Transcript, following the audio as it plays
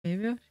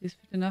Behavior? She's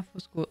fit enough for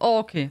school. Oh,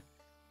 okay.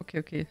 Okay,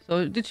 okay.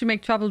 So, did she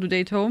make trouble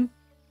today at home?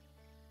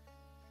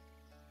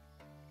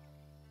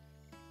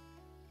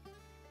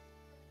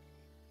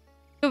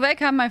 So,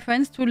 welcome, my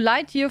friends, to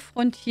Lightyear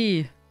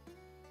Frontier.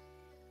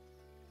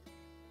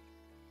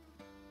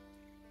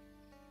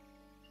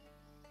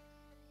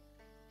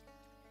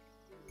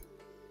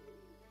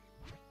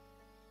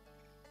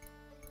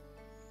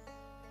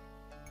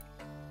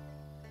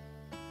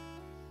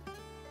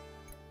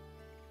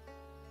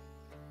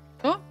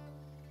 So?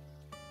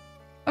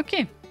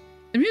 Okay.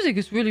 The music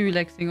is really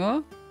relaxing,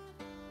 oh?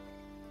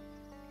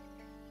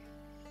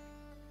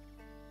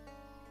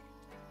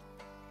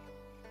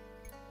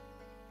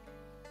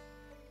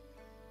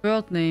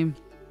 Bird name.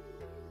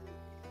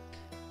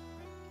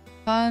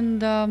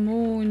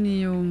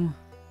 Pandemonium.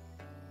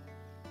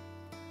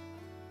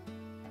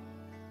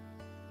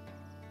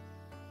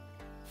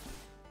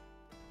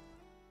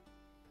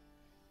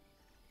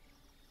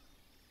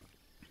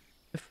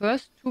 The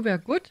first two were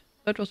good.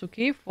 Third was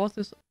okay. Fourth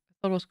is I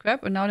thought was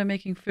crap, and now they're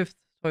making fifth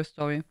Toy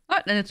Story.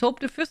 Alright, then let's hope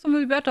the fifth one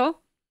will be better.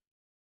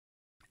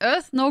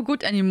 Earth no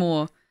good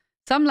anymore.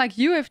 Some like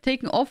you have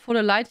taken off for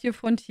the Lightyear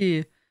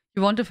Frontier.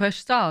 You want a fresh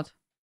start.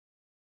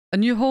 A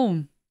new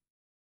home.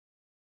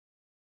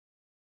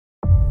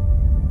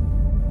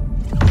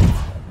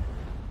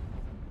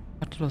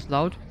 That was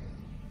loud.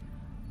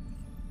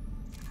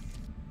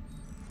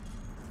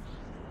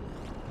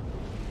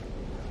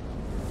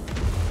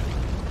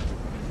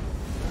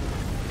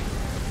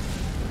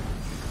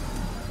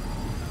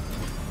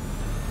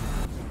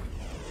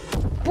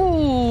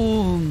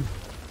 Boom!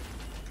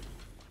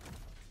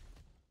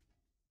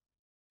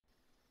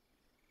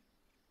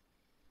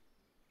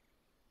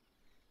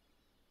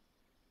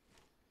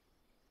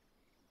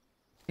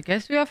 I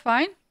guess we are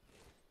fine.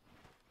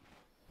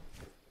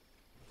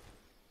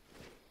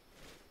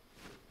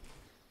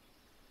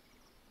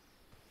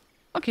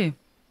 Okay.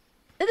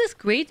 It is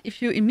great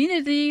if you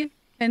immediately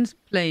can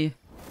play.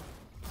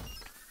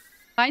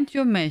 Find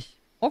your mech.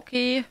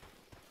 Okay. We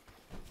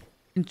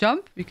can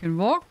jump, we can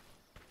walk.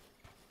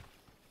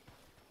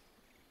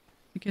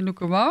 We can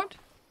look around.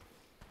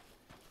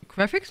 The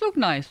graphics look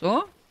nice,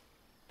 oh?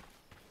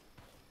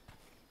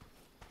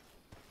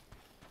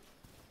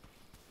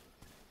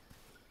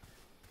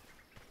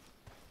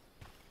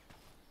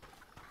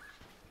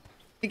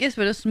 I guess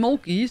where the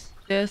smoke is,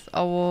 there's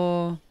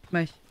our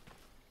mech.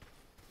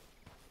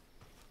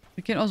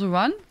 We can also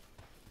run.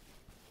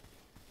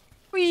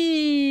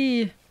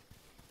 Whee!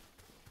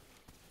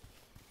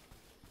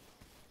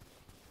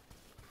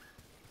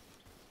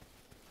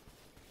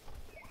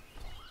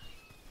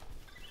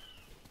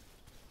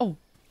 Oh.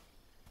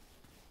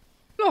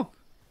 Look.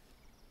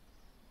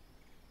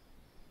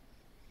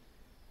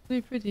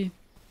 Really pretty.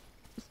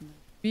 Isn't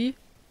it? Bee.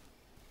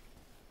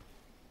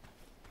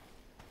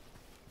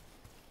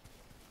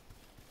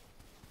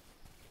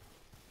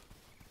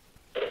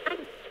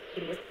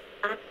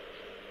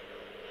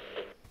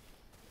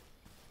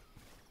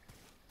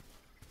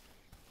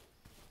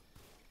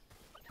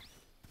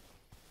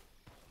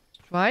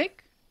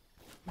 Strike.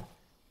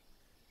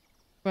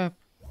 Grab.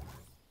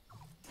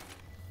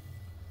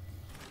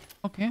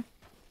 Okay.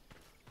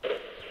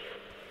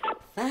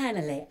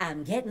 Finally,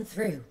 I'm getting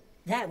through.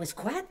 That was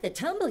quite the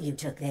tumble you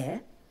took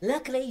there.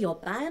 Luckily, your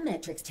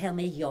biometrics tell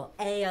me you're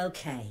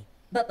A-okay.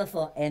 But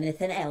before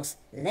anything else,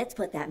 let's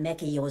put that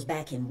mech of yours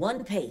back in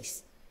one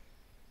piece.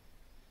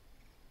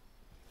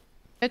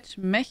 Attach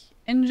mech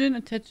engine,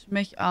 attach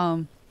mech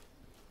arm.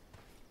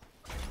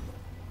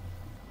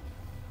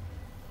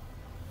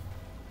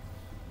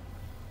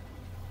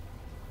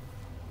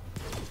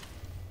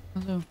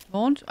 Also,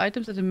 launch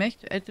items at the mech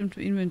to add them to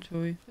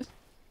inventory. Was?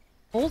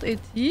 Hold AT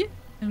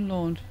and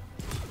launch.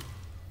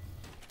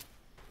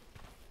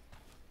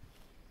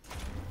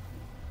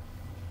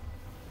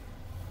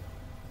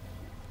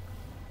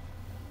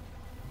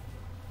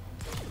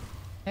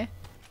 Okay.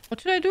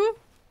 What should I do?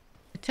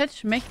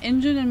 Attach mech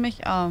engine and mech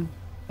arm.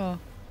 Oh.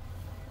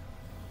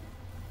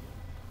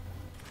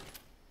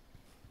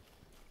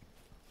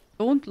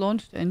 Don't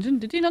launch the engine.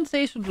 Did he not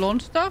say I should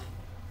launch stuff?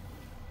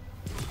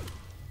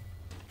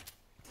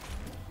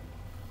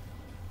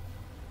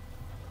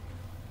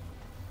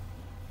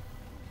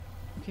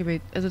 Okay,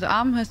 wait. Also the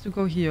arm has to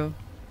go here.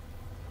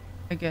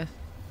 I guess.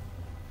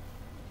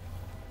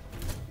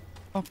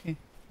 Okay.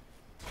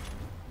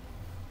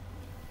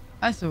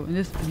 Also, in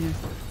this one here.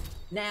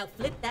 Now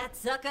flip that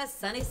sucker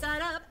sunny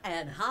side up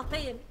and hop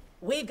in.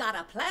 We've got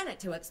a planet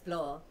to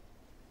explore.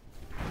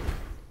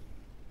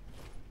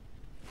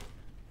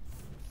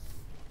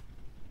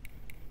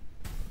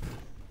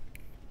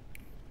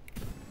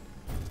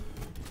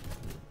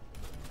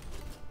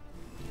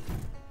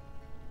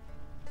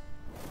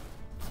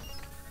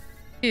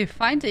 Okay,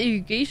 find the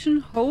irrigation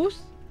hose,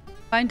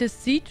 find the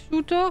seed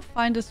shooter,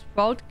 find the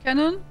sprout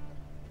cannon,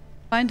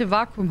 find the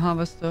vacuum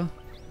harvester.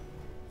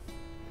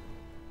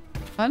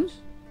 Punch,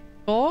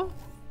 saw,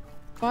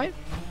 fight.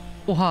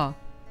 Oha.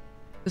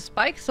 The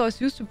spike saw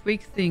is used to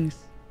break things.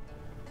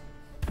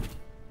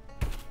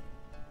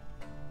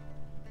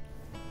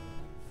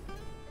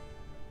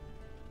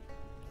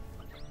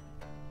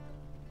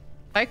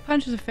 Strike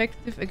punch is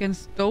effective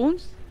against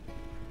stones.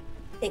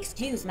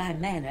 Excuse my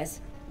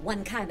manners.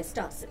 One kind of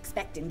starts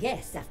expecting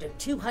guests after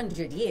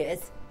 200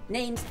 years.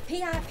 Name's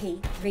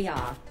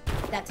PIP3R.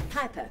 That's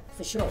Piper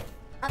for short.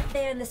 Up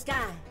there in the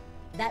sky.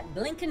 That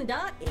blinking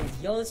dot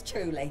is yours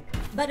truly.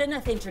 But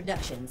enough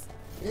introductions.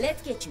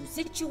 Let's get you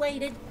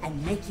situated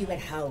and make you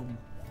at home.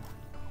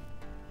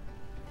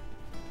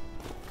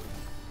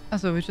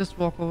 Also, we just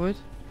walk over it.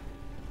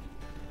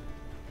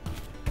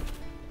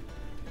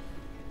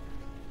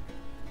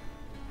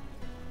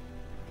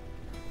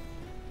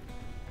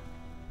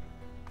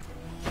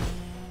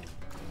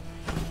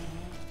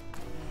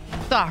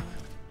 Zack.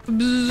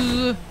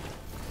 Bzzz.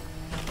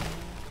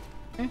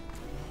 Okay.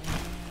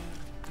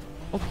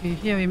 Okay,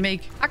 here we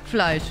make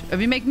Hackfleisch.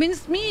 We make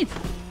minced meat.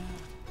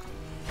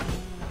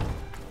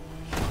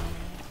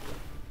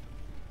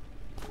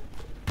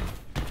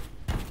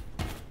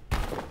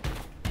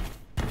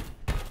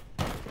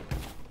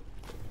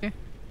 Okay.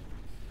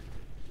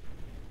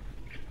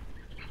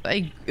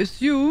 I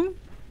assume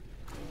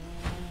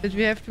that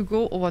we have to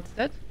go. Oh, what's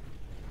that?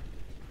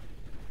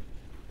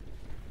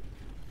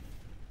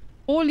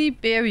 Holy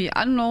berry,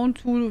 unknown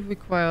tool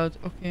required.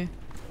 Okay.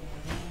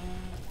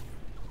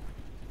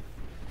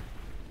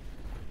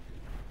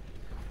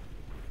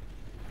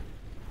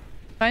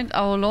 Find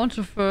our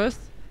launcher first.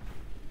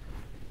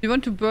 We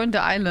want to burn the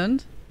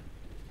island.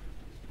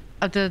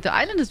 The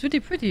island is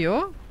really pretty,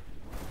 oh?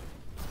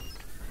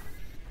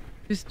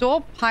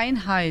 Restore Pine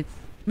Heights.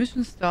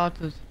 Mission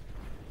started.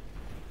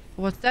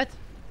 What's that?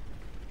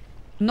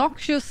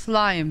 Noxious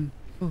slime.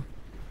 Oh.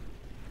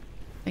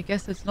 I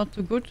guess that's not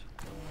too good.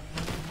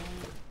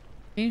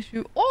 Change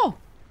you. Oh!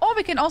 Oh,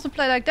 we can also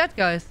play like that,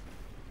 guys.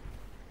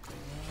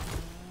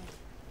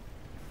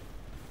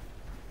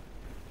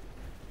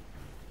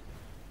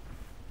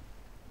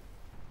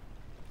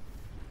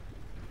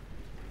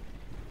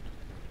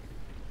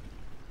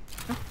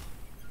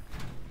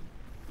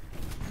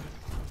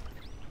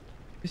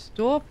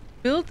 Restore.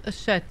 Build a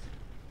shed.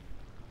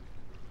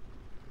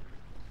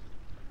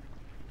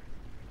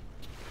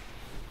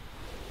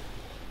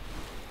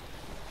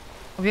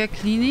 We are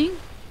cleaning.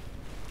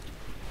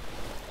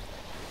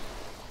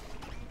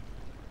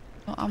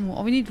 No ammo.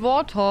 Oh, we need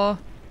water.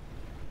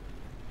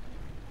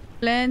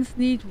 Plants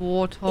need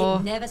water.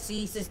 It never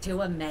ceases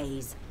to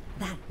amaze.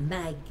 That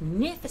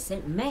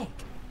magnificent mech.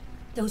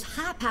 Those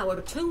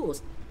high-powered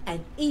tools.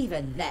 And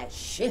even that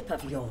ship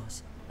of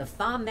yours. The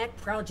Farm Mech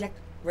project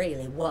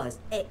really was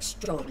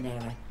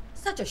extraordinary.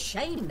 Such a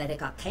shame that it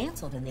got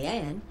cancelled in the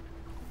end.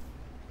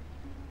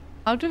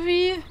 How do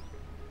we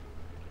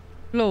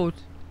float?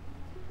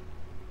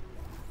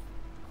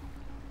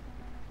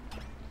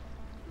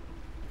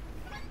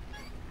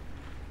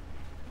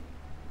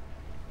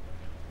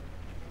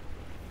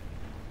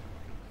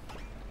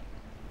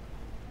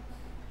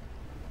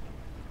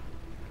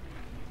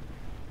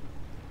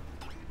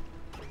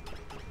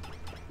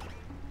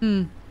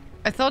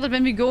 I thought that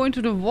when we go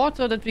into the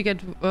water that we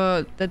get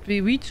that we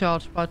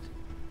recharge, but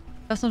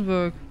does not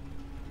work.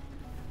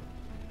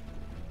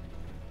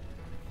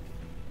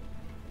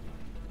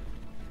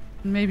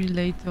 Maybe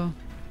later.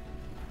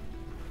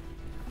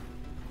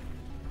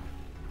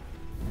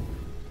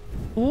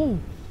 Oh,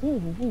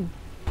 oh, oh.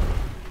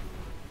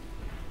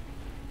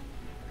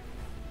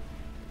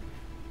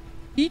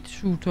 Heat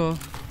shooter.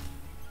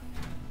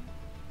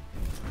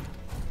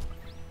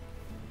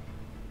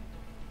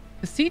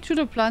 The seed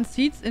shooter plants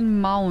seeds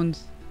in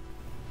mounds.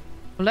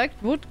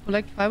 Collect wood,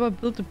 collect fiber,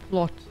 build a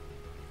plot.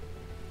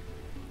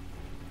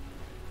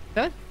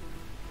 That?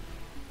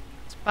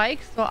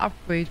 Spikes or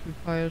upgrade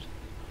required.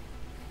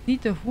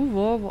 Need a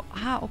hoover.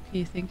 Ah,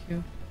 okay, thank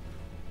you.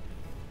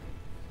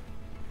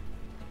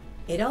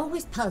 It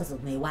always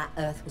puzzled me why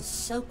Earth was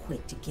so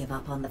quick to give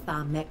up on the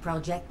Farm Mech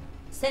project,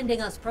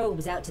 sending us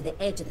probes out to the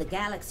edge of the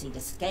galaxy to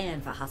scan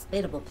for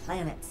hospitable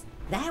planets.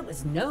 That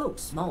was no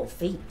small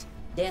feat.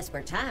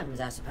 Desperate times,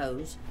 I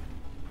suppose.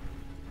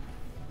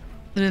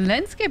 The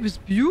landscape is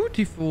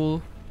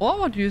beautiful. Oh,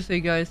 what do you say,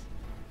 guys? Is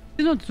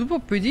it not super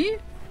pretty?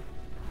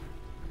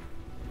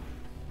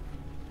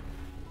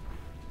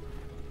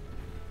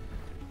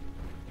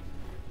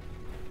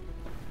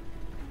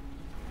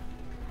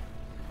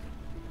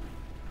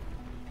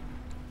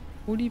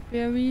 Holy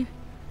berry.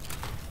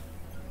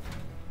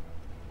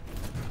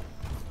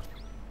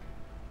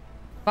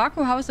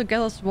 Vacuum harvester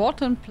gathers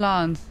water and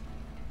plants.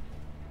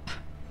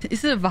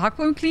 Is it a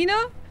vacuum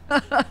cleaner?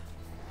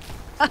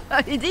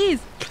 It is.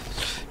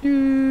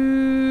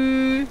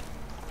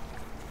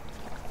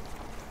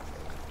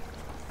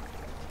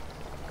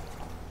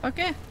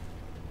 Okay.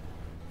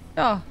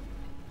 Yeah.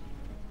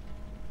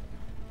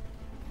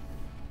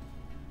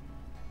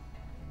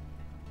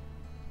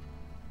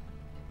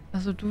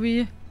 Also, do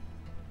we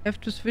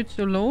have to switch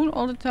alone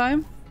all the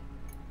time?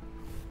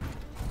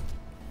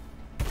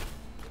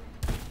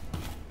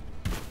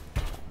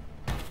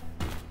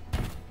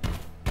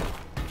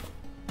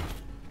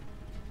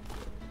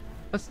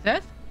 What's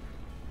that?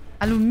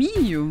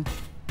 Aluminium.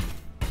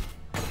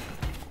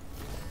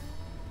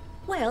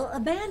 Well,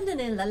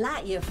 abandoning the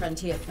Lightyear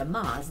Frontier for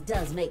Mars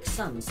does make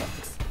some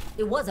sense.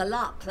 It was a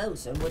lot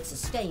closer and would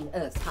sustain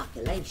Earth's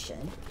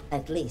population,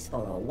 at least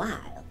for a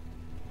while.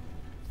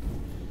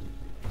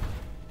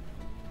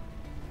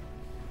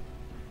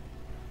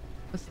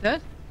 What's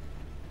that?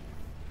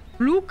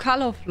 Blue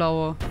color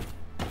flower.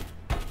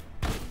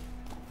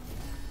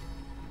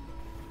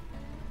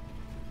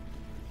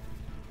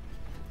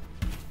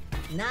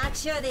 Not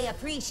sure they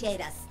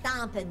appreciate a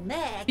stomping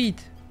mech.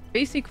 Feet.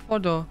 Basic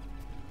fodder.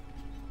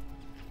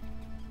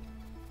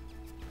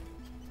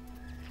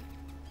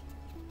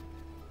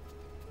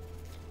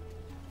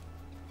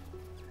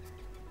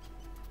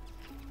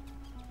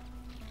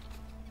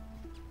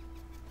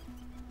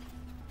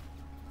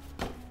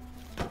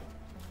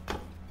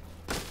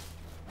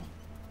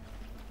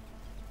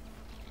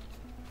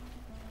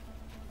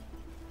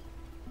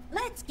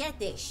 Let's get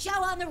this show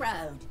on the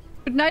road.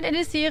 Good night,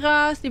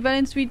 Edisera. Sleep well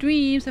in sweet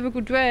dreams. Have a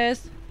good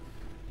rest.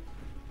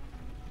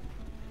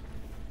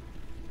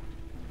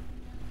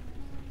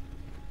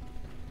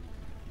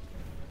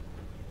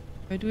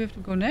 Where do we have to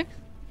go next?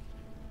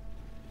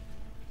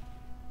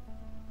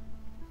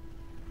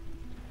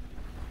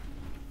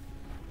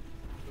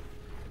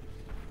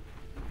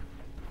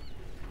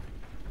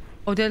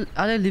 Oh,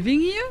 are they living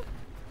here?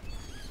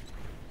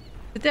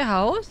 Is it their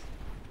house?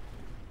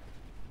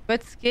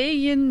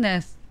 Wetskalian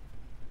nest.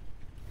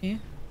 Okay.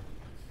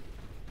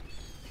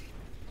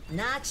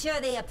 Not sure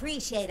they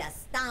appreciate a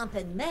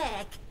stomping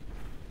mech.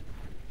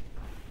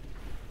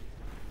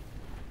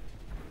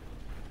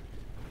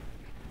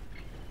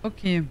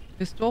 Okay,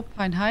 restore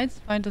Pine Heights,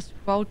 find the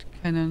sprout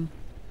cannon.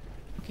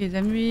 Okay,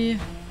 then we...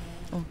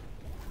 Oh.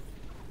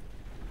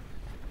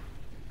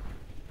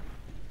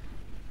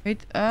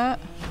 Wait,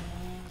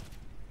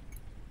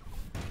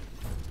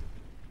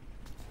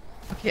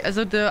 Okay,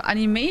 also the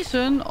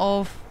animation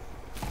of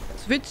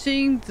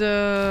switching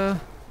the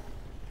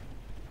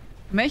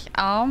mech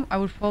arm, I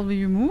would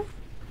probably remove.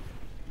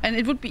 And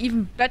it would be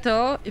even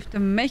better if the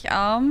mech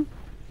arm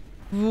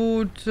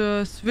would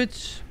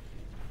switch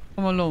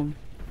from alone.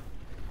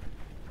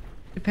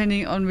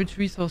 Depending on which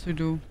resource you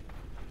do.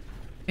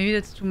 Maybe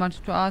that's too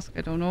much to ask,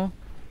 I don't know.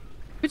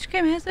 Which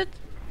game has it?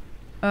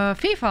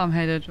 Fee Farm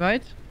had it,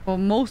 right? For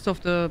most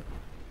of the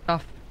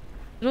stuff.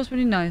 It was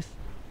really nice.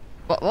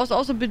 It was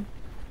also a bit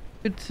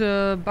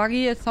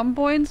buggy at some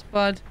points,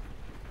 but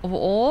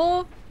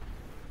overall,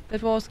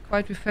 that was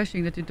quite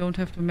refreshing that you don't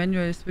have to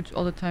manually switch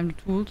all the time the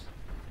tools.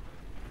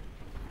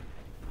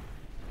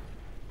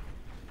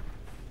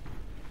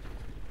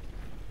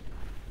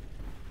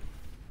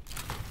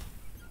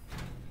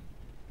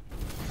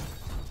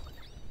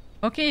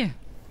 Okay.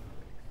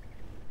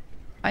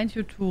 Find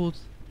your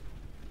tools.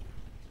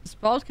 The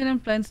sprout cannon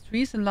plants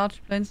trees and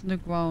large plants in the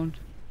ground.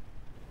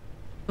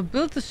 So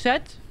build the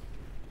shed.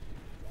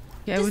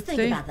 Yeah, Just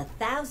think about the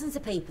thousands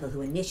of people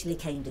who initially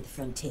came to the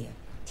frontier,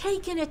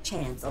 taking a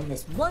chance on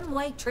this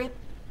one-way trip,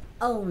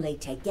 only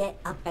to get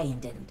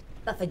abandoned.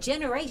 But for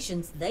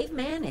generations, they've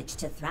managed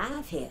to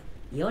thrive here.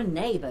 Your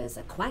neighbors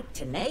are quite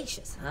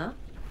tenacious, huh?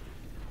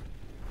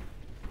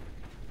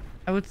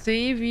 I would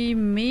say we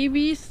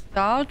maybe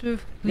start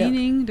with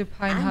cleaning the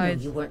Pine Heights. I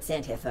know you weren't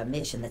sent here for a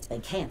mission that's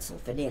been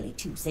cancelled for nearly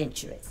 2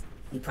 centuries.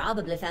 You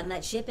probably found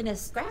that ship in a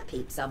scrap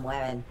heap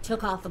somewhere and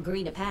took off for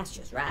greener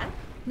pastures, right?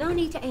 No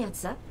need to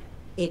answer.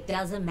 It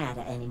doesn't matter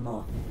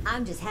anymore.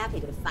 I'm just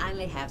happy to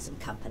finally have some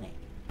company.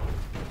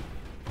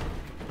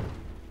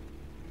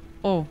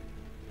 Oh.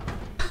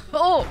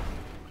 Oh!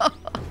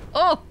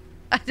 Oh!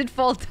 I did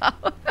fall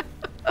down.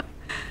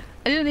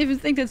 I didn't even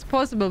think that's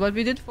possible, but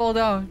we did fall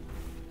down.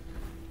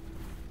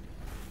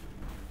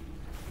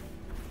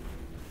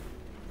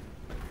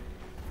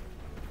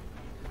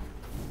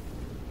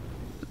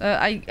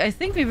 I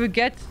think we will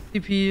get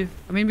CP.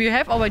 I mean, we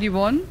have already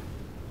won,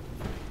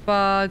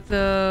 but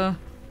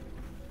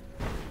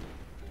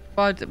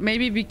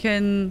maybe we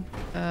can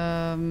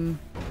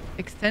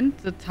extend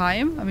the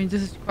time. I mean,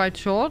 this is quite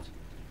short.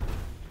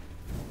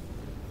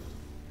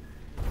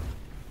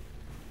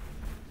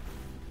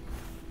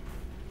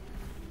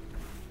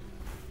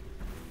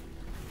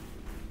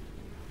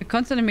 The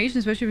constant animation,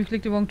 especially if you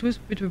click the wrong tool, is a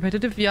bit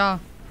repetitive. Yeah,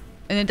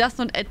 and it does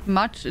not add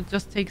much. It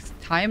just takes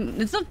time.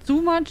 It's not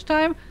too much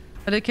time.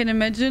 But I can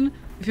imagine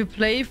if you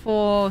play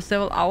for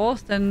several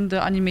hours, then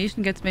the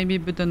animation gets maybe a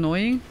bit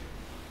annoying.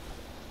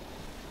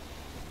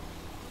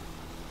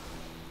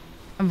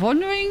 I'm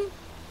wondering...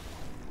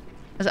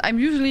 As I'm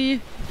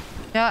usually...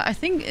 Yeah, I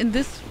think in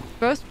this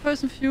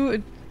first-person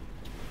view,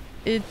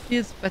 it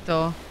feels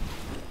better.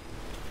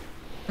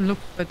 And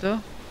looks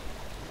better.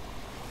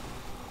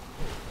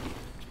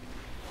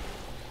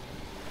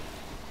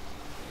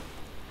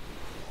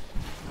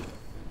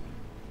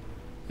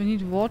 We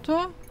need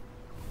water.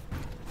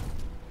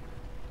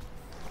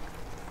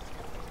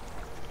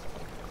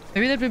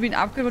 Maybe that will be an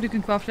upgrade what you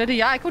can craft later.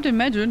 Yeah, I could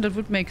imagine that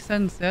would make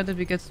sense, yeah, that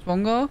we get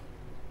stronger.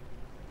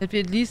 That we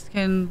at least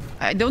can...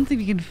 I don't think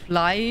we can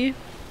fly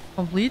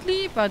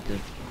completely, but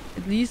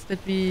at least that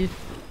we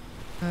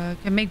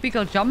can make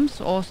bigger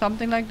jumps or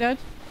something like that.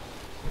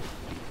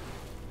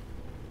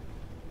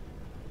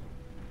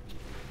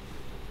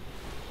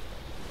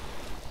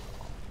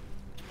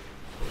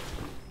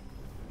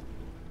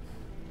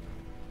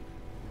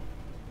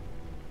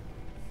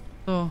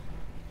 So.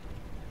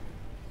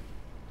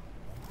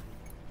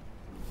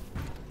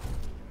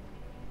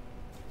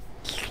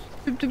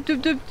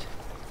 Dip.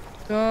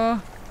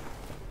 So.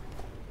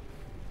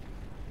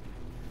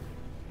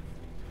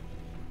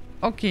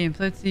 Okay, so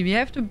let's see. We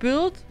have to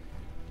build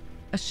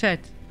a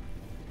shed.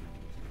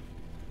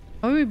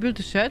 How do we build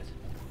a shed?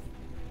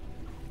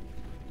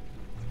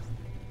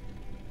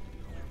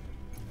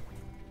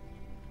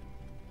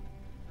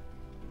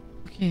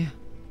 Okay.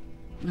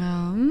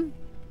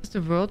 Is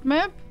the world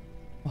map?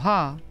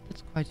 Wow,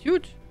 that's quite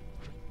huge.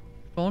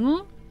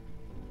 Journal.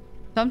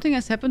 Something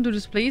has happened to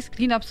this place.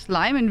 Clean up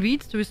slime and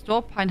weeds to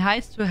restore Pine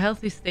Heights to a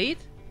healthy state.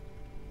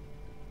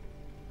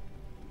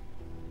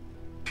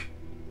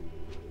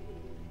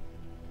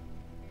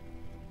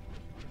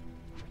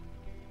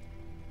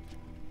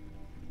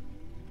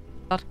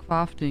 Start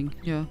crafting.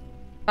 Yeah.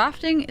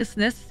 Crafting is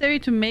necessary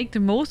to make the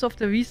most of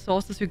the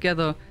resources you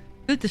gather.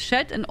 Build the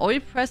shed and oil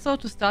presser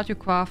to start your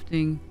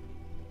crafting.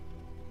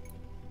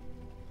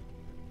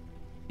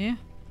 Okay.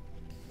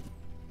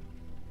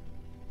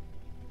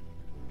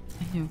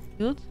 Here,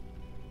 build.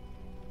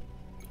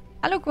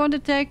 Hello, ground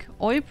attack,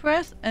 oil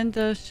press, and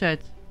the shed.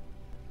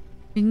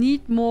 We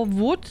need more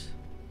wood.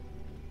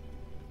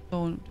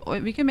 So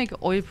we can make an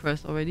oil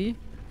press already.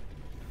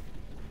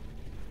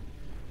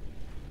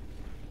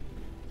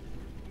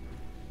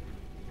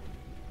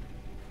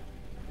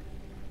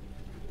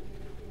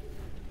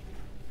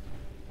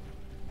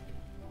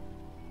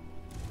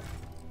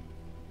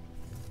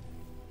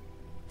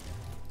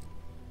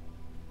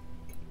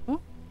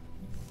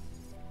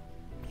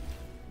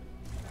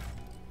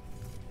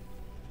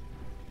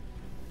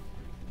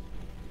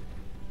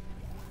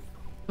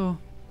 So,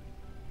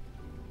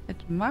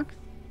 at max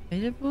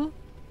available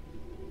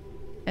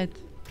at,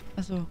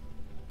 also,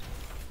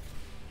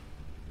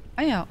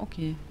 ah ja,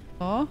 okay,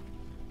 so,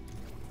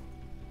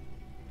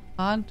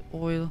 and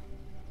oil,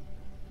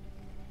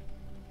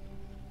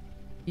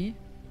 okay,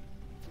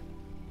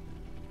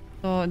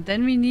 so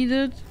then we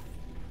needed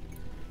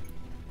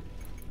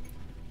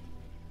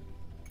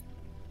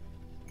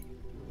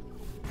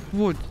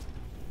wood.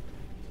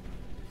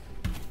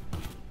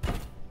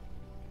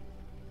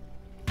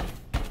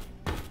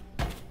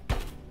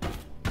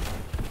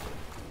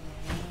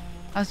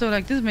 So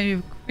like this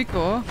maybe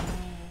quicker.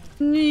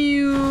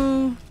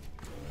 New.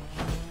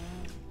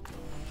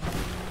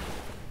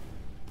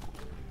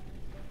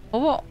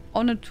 Hover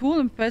on a tool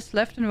and press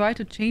left and right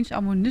to change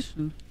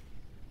ammunition.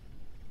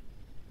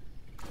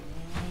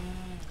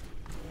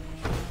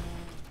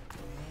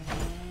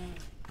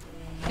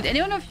 Did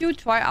anyone of you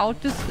try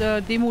out this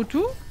demo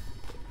too?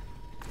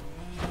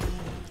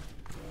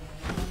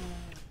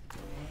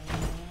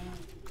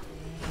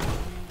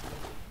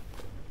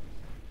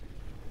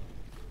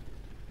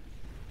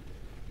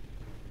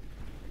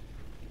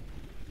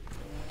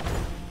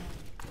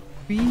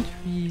 Green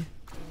tree.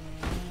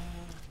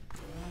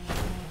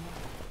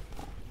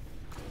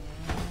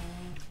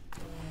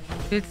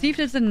 Let's see if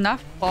there's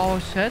enough for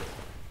our shed.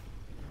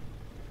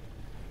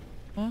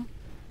 Oh.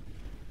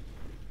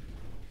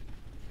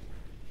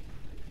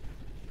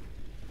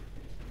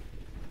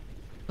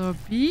 So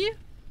B.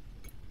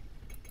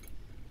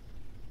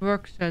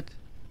 Work shed.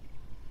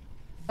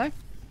 Like.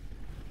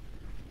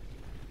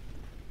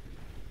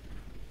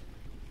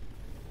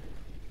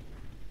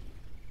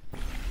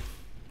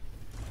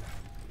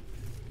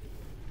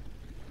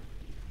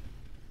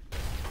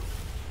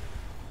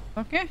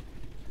 Okay.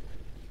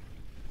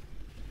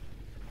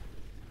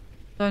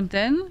 So and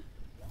then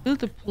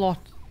build a plot.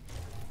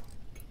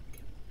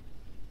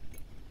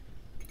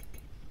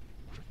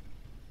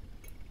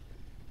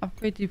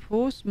 Upgrade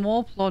depot,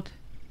 small plot.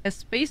 Has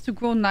space to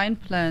grow 9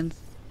 plants.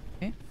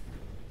 Okay.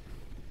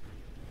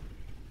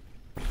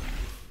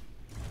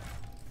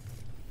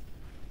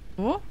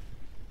 So,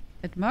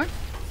 at max.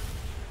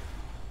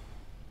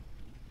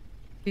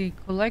 Okay,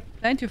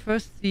 plant your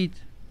first seed.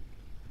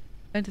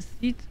 Plant a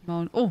seed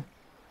mound. Oh!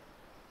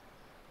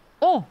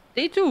 Oh!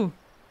 Day 2!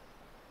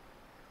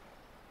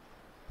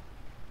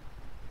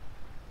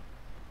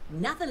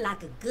 Nothing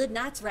like a good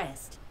night's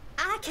rest.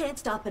 I can't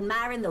stop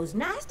admiring those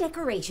nice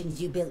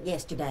decorations you built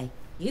yesterday.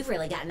 You've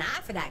really got an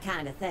eye for that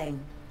kind of thing.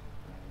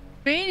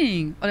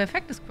 Training! Oh, the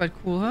effect is quite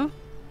cool, huh?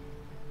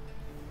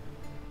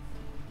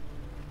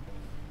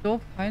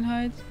 Store Pine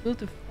Heights,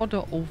 build a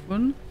fodder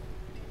oven,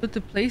 build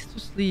a place to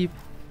sleep.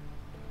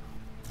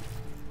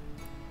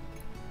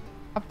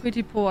 Upgrade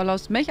depot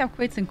allows mech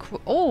upgrades and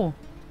oh!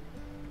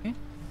 Okay.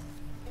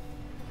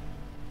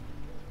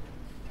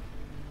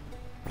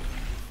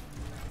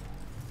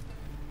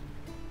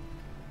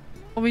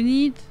 Oh, we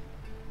need...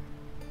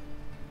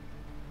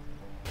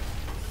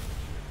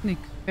 Nick,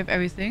 we have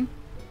everything.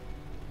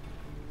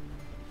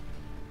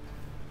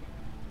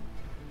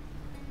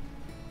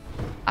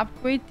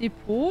 Upgrade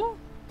depot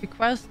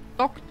requires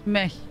docked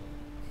mech.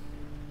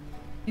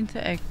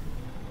 Interact.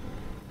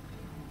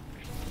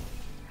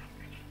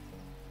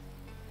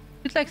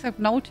 It's like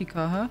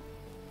Subnautica, huh?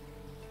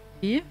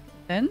 Okay,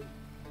 then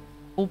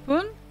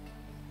open.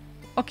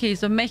 Okay,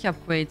 so mech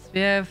upgrades. We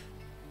have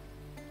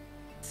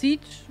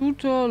Seed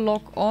shooter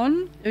lock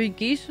on.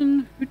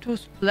 Irrigation hydro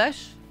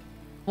splash.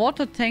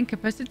 Water tank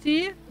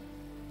capacity.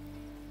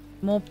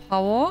 More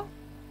power.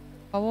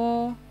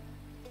 Power.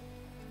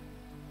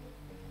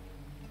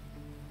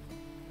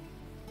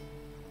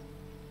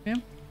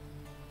 Okay.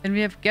 Then we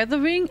have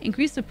gathering.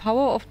 Increase the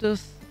power of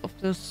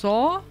the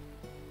saw.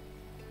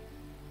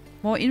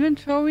 More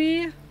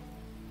inventory.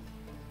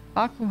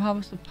 Vacuum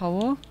harvester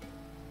power.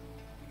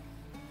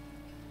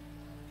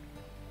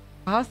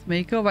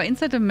 Pathmaker. While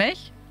inside the mech,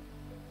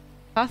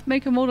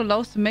 Pathmaker mode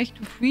allows the mech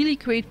to freely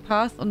create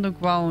paths on the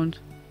ground.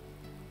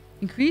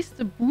 Increase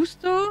the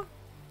booster.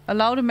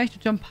 Allow the mech to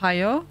jump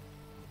higher.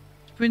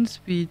 Sprint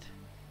speed.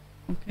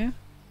 Okay. And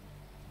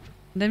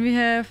then we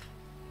have...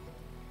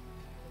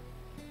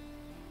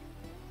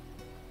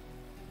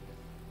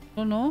 I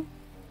don't know.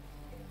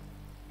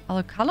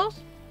 Other colors?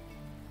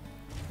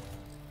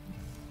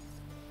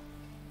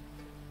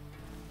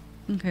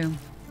 Okay.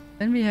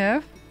 Then we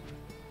have...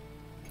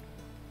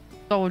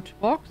 storage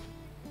box.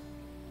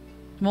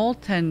 Small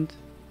tent.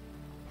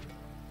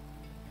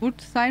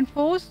 Wood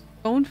signpost.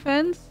 Stone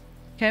fence.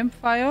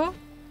 Campfire.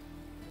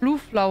 Blue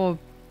flower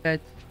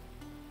bed.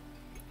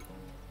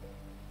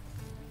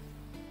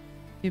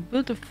 We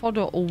built a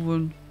fodder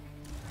oven.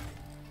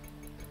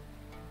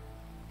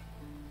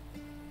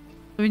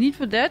 So we need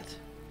for that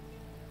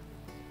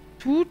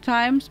 2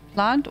 times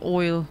plant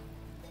oil.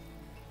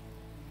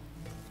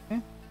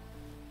 Okay.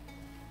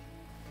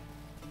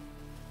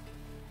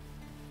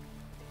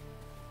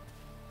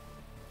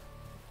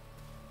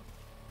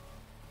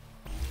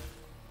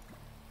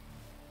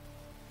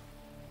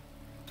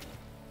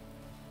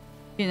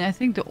 And I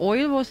think the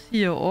oil was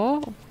here,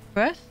 or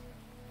press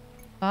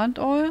plant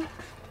oil.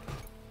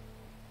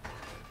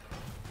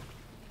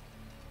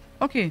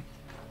 Okay.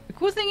 The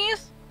cool thing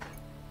is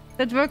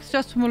that works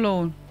just from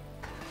alone.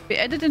 We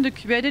add it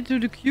to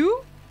the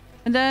queue,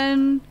 and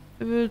then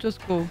it will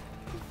just go.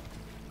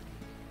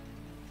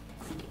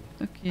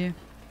 Okay.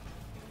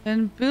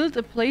 Then build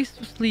a place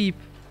to sleep.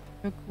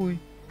 Very cool.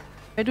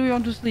 Where do we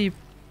want to sleep?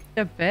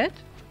 A bed?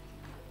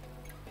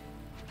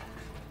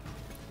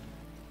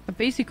 A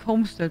basic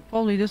homestead.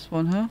 Probably this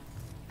one, huh?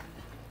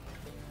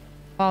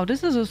 Wow,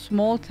 this is a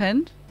small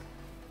tent.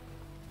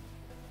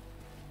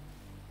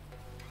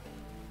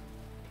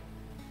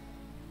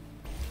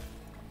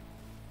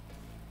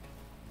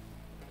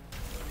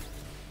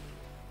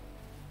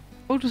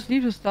 Go to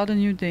sleep to start a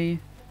new day.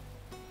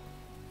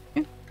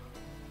 Okay.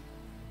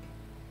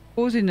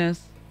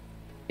 Coziness.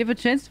 You have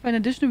a chance to find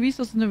additional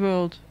resources in the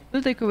world.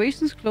 Build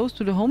decorations close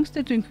to the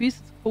homestead to increase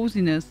its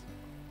coziness.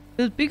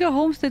 Build bigger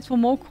homesteads for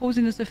more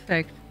coziness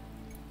effect.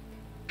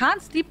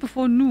 Can't sleep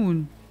before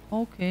noon.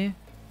 Okay.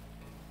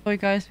 Sorry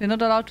guys, we're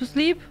not allowed to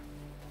sleep.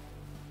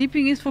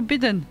 Sleeping is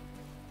forbidden.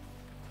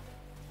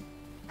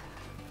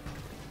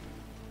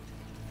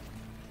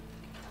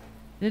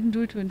 Didn't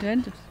do it to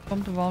intent. It's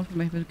bumped around for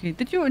me. Okay.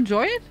 Did you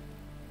enjoy it?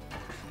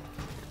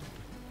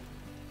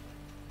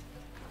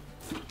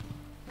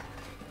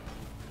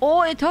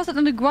 Oh, it tossed it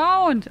on the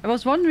ground. I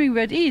was wondering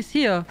where it is.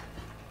 Here.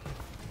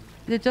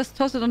 They just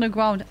tossed it on the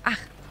ground. Ah.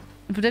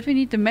 And for that we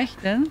need the mech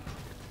then.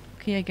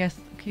 Okay, I guess.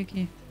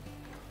 Okay.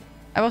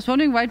 I was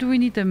wondering why do we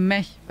need the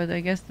mech. But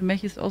I guess the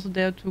mech is also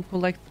there to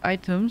collect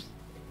items.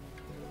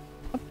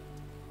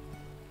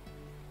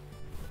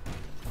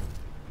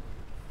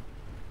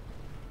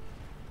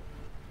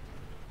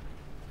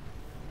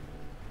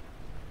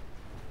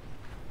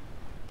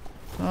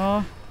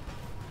 So.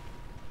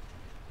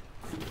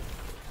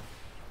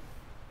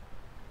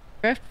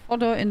 Craft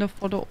fodder in the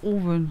fodder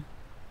oven.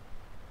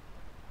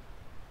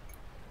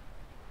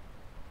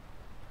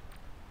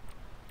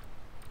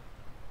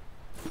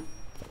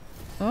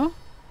 So.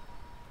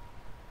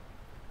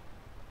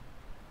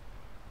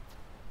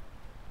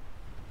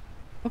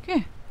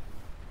 Okay.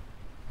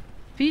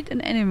 Feed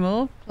an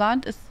animal.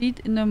 Plant a seed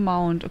in a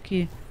mound.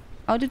 Okay.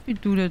 How did we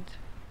do that?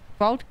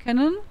 Sprout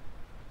cannon.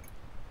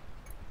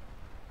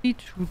 Seed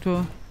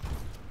shooter.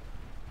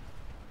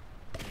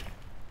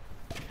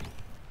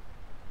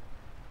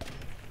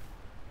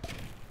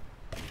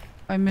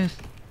 I missed.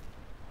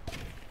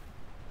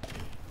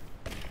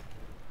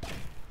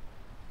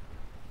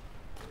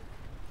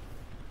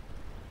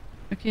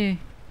 Okay,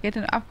 get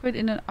an upgrade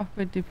in an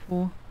upgrade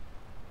depot.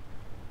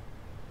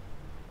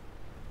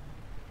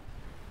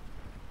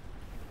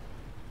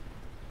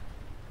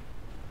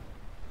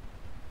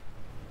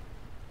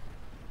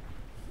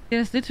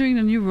 There's littering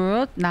the new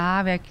world.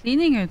 Nah, we're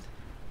cleaning it.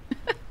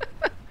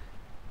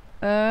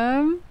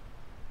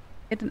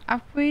 Get an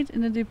upgrade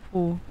in the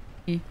depot.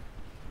 Okay.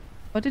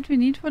 What did we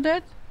need for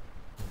that?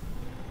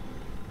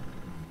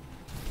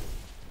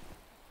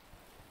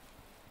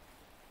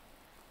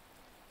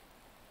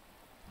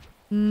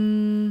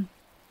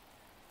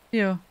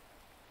 Here.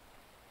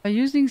 By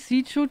using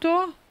seed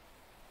shooter.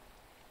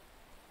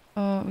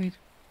 Wait.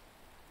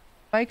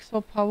 Spikes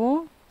for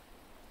power.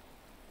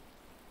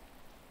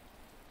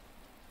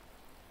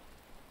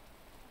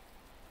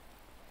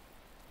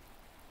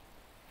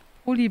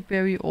 Holy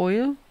berry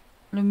oil.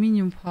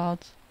 Aluminium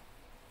parts.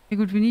 Okay,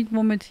 good, we need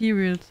more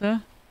materials, huh?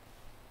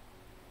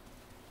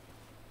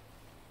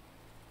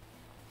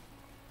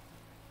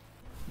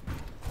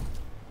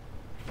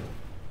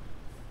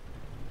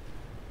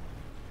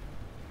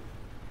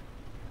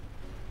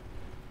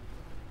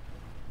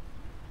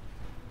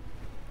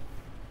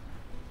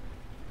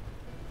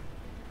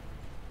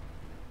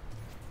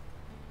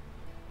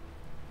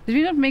 Did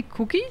we not make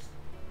cookies?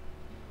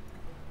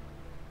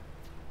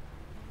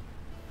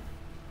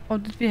 Or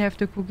did we have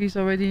the cookies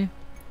already?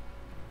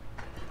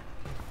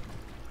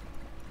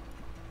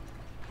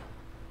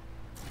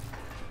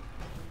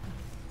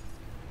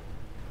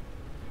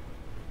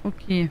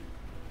 Okay.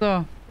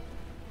 So.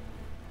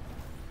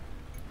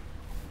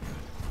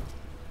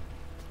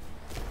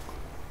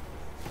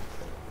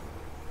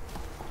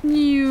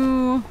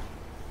 New.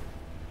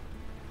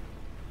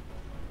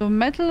 So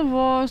metal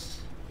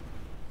was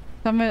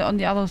somewhere on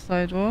the other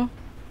side, or?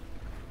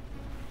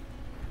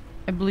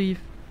 I believe.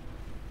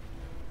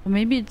 Or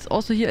maybe it's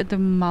also here at the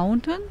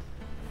mountain?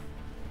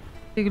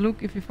 Take a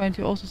look if we find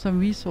here also some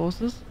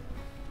resources.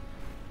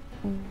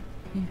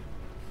 Okay.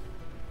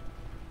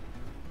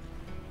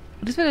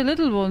 These were the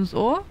little ones,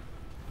 or?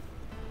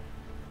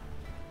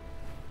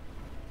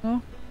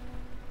 No?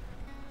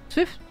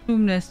 Swift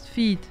bloom nest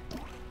feed.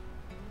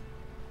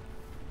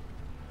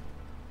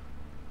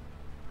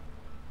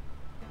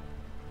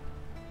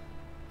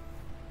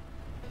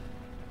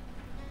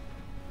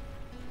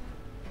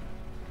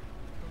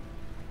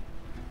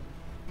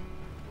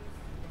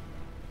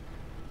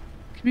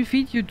 Can we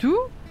feed you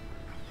too?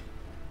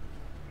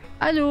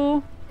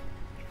 Hello.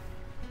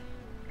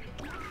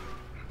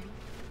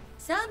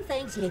 Some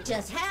things you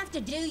just have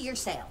to do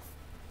yourself.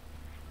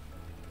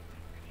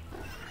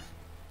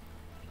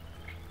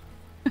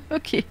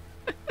 Okay.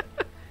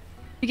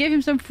 We gave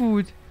him some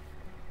food.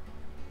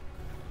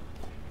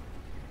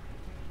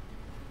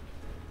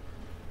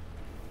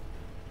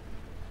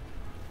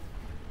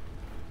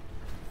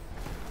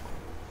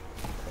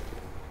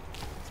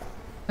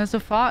 And so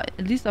far,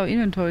 at least our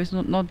inventory is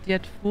not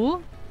yet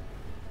full.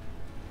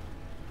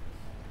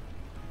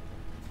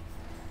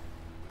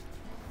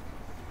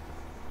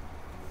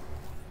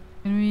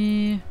 Can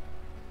we...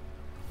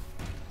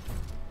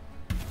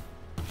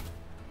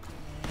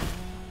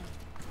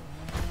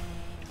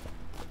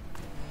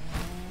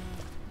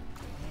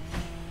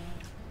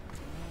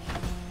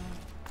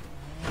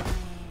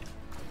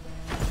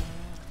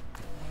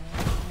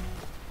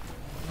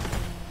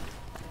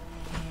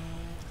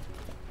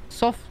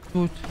 Soft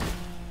food.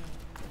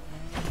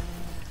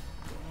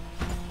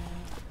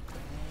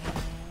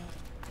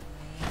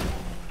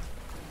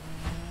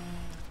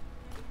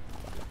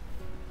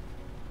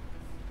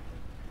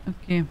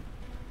 Okay.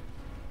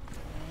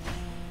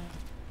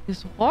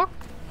 This rock.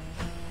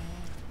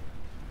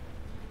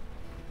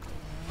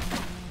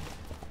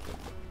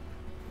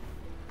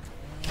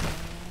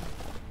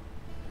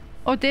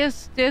 Oh,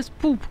 there's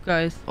poop,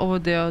 guys, over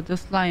there. The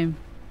slime.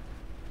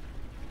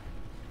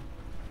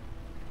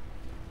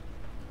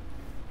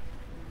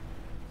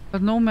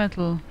 But no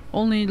metal.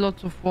 Only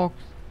lots of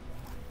rocks.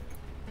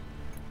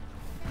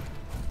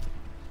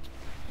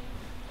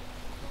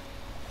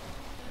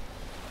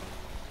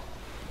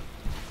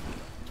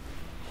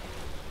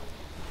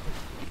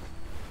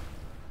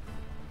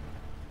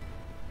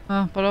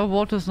 But our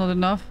water is not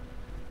enough.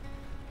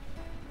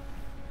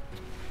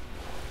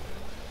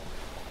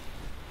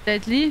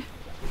 Deadly.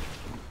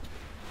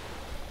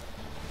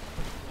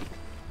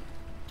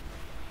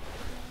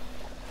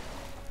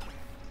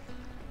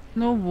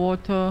 No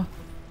water.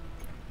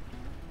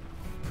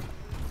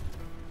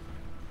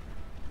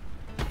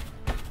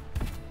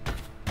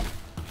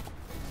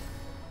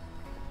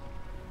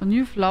 A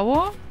new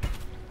flower?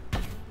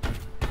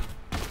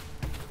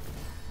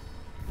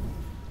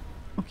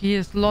 Okay,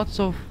 here's lots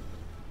of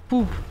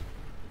poop.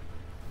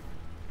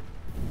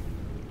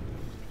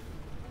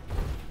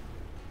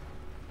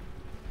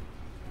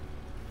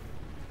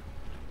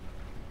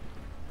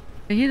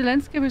 Here the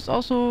landscape is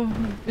also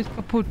a bit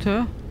kaputt,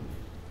 huh?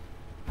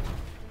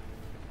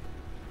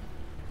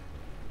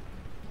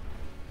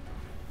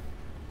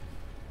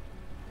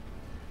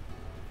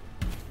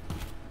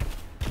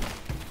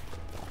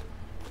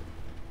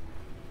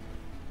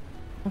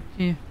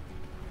 Okay.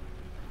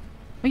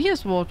 Oh,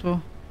 here's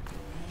water.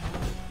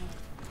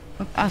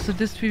 So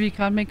this tree we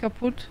can't make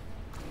kaputt.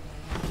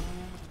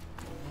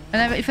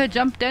 And if I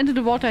jump down into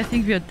the water, I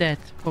think we are dead.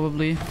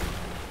 Probably.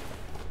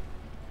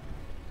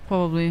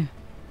 Probably.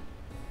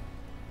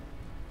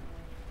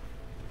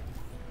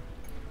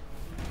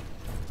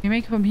 Can you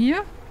make it from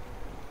here?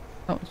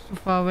 No, it's too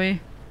far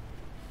away.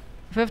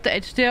 If I have the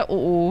edge there,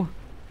 oh.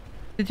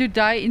 Did you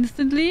die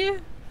instantly?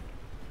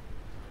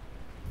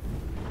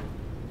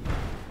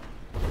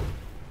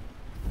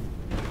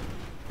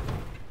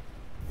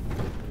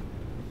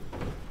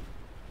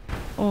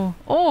 Oh,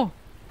 oh!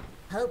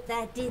 Hope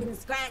that didn't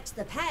scratch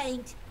the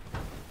paint.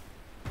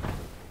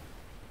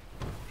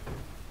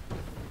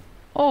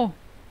 Oh.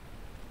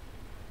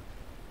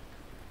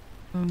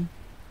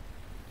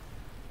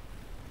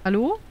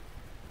 Hallo?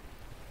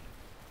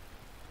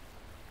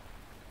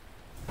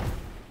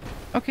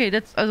 Okay,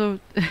 that's also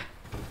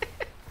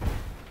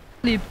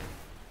lieb.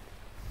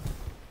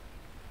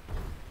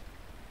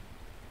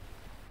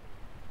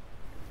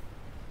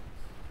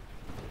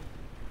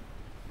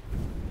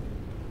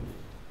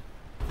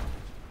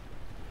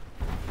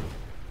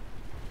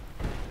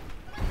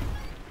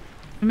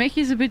 Mech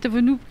is a bit of a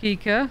noob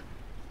geek, huh?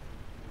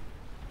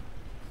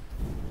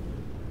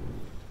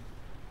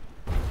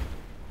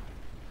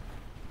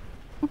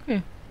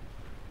 Okay.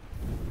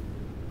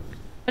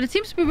 But it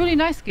seems to be a really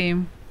nice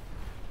game.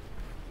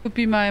 Would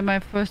be my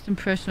first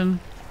impression.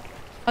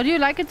 How do you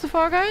like it so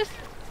far, guys?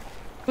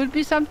 Would it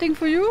be something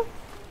for you?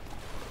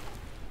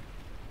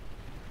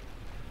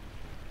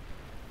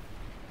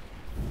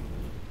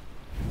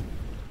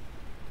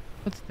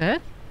 What's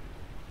that?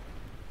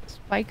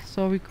 Spikes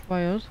are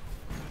required.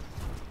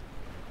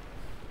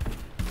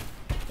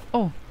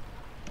 Oh,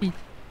 feet.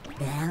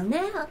 Well,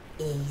 now,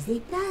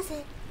 easy does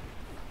it.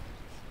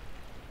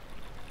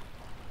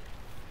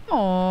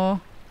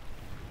 Oh.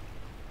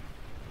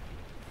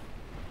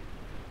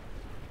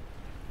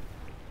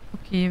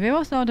 Okay, where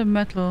was now the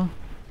metal?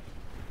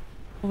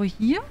 Over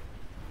here?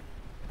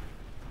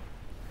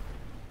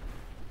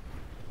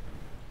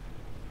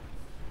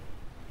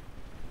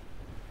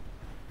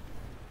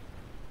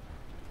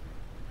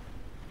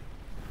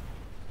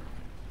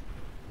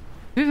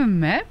 We have a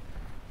map?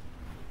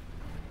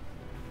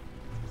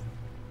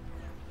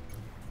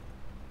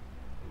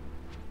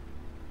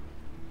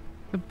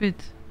 A bit.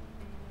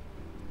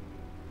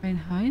 Fine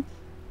height.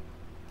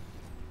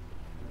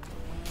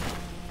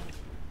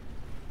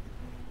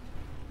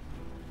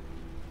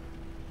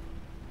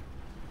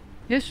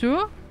 Yeah,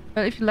 sure.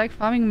 Well, if you like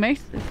farming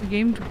mechs, it's a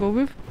game to go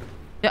with.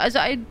 Yeah, as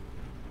I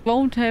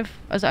won't have,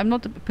 as I'm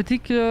not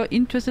particularly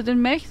interested in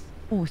mechs.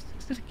 Oh, is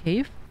this a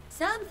cave?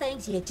 Some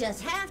things you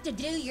just have to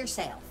do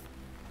yourself.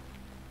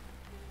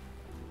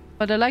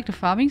 But I like the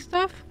farming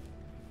stuff.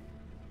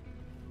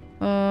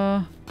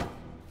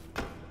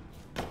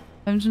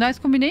 It's a nice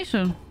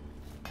combination.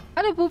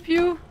 Hello, Boop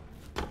you.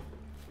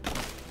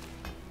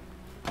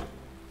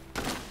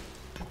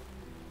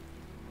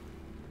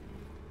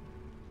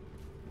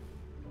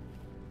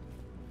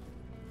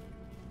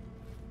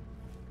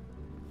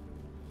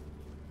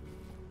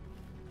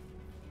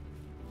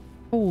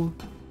 Oh.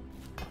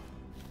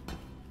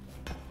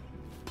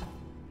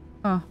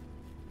 Huh.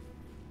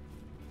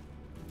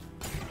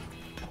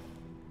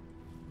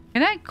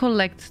 Can I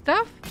collect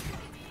stuff?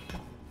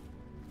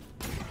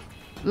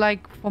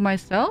 Like for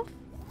myself?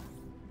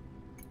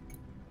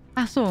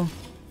 Ach so.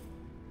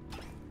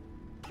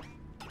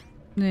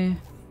 Nee.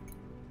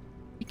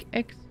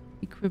 Pickaxe,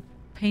 equip,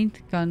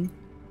 paint gun.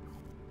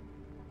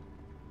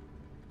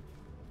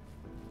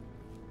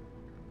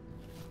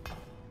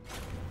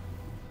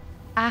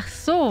 Ach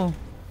so.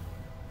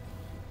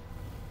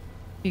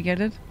 You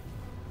get it?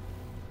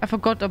 I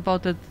forgot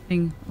about that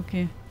thing.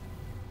 Okay.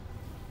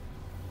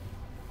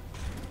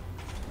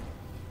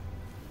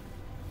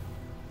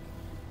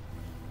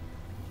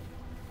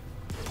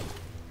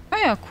 Oh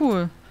yeah,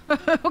 cool.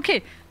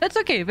 Okay, that's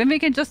okay. When we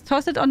can just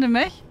toss it on the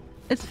mech,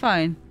 it's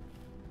fine.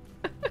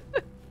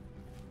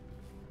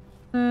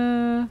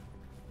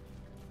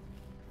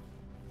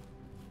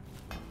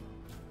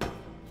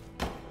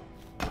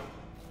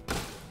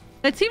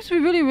 It seems to be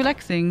really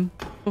relaxing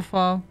so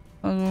far.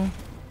 Also.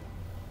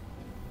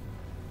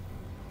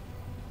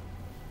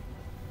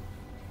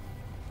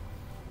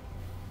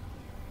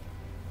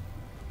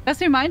 Does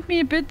remind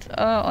me a bit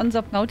on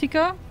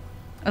Subnautica.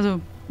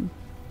 Also,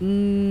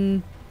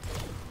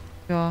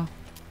 yeah.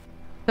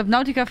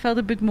 Subnautica felt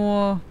a bit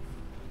more,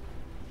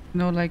 you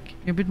know, like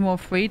you're a bit more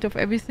afraid of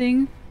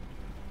everything.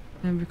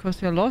 And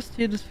because you're lost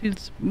here, this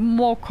feels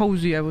more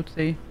cozy, I would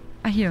say.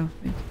 Ah, here.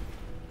 Wait.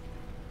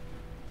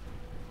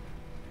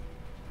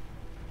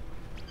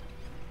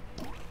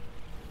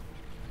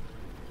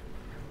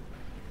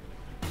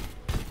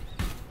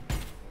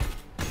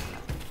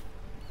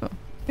 So,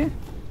 okay.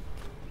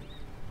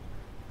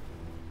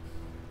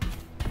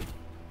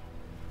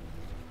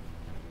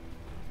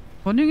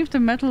 Wondering if the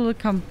metal will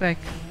come back.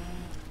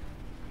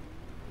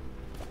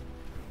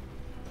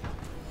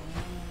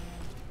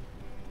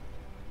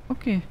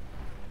 Okay.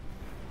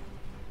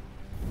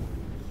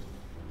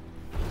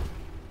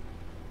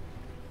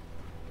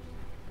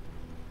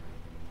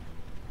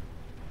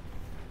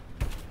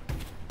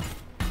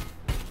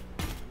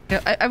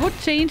 Yeah, I would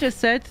change a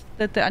set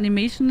that the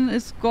animation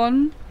is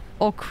gone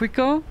or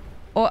quicker,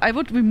 or I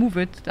would remove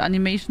it, the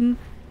animation.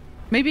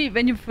 Maybe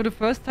when you for the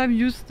first time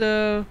use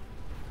the,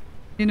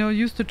 you know,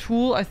 use the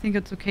tool, I think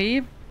it's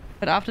okay.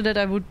 But after that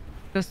I would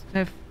just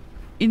have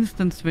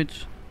instant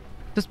switch.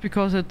 Just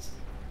because it's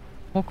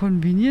more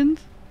convenient.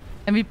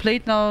 And we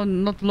played now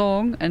not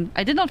long and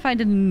I did not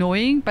find it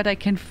annoying, but I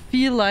can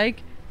feel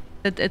like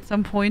that at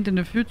some point in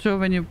the future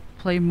when you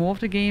play more of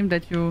the game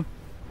that you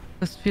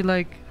just feel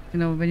like, you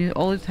know, when you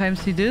all the time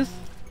see this,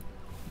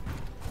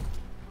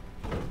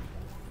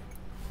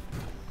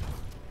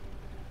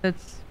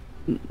 that's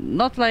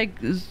not like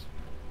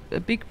a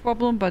big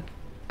problem, but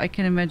I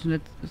can imagine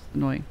it's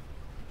annoying.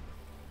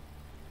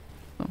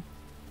 So.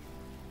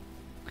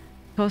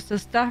 Toss the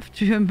stuff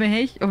to your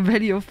Mech or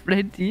Valley of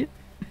Plenty.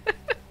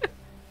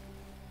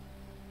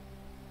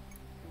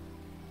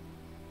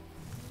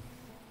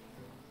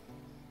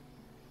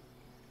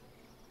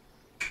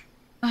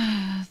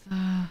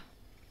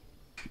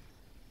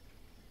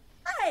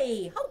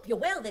 Hey, hope you're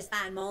well this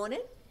fine morning.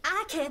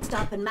 I can't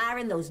stop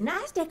admiring those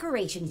nice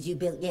decorations you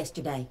built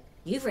yesterday.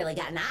 You've really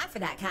got an eye for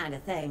that kind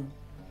of thing.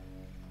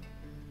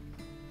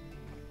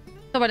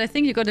 So, but I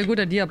think you got a good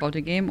idea about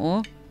the game,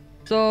 or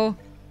so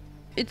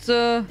it's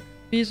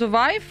we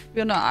survive.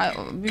 You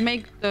know, we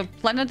make the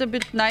planet a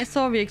bit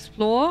nicer. We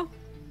explore,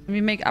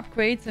 we make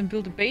upgrades and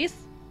build a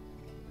base,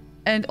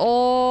 and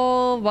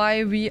all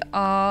while we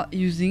are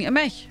using a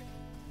mech.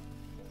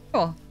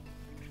 Sure.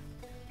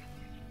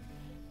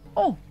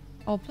 Oh,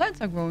 our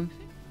plants are growing.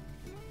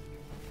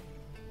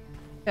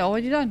 They're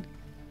already done.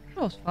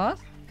 That was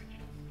fast.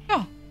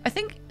 Yeah, I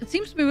think it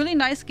seems to be a really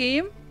nice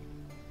game.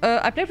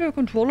 I played with a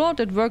controller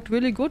that worked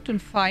really good and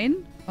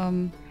fine.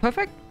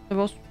 Perfect. There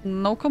was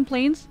no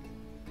complaints.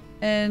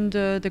 And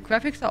the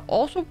graphics are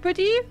also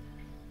pretty.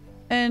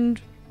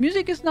 And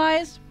music is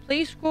nice.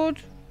 Plays good.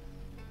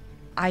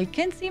 I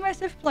can see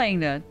myself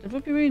playing that. That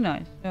would be really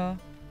nice. Yeah.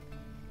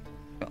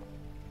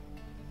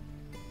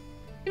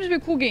 Seems to be a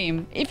cool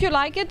game. If you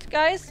like it,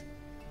 guys,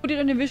 put it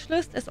on your wish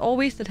list. As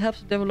always, that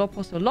helps the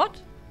developers a lot.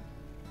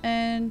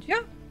 And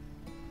yeah,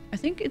 I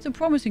think it's a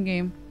promising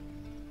game.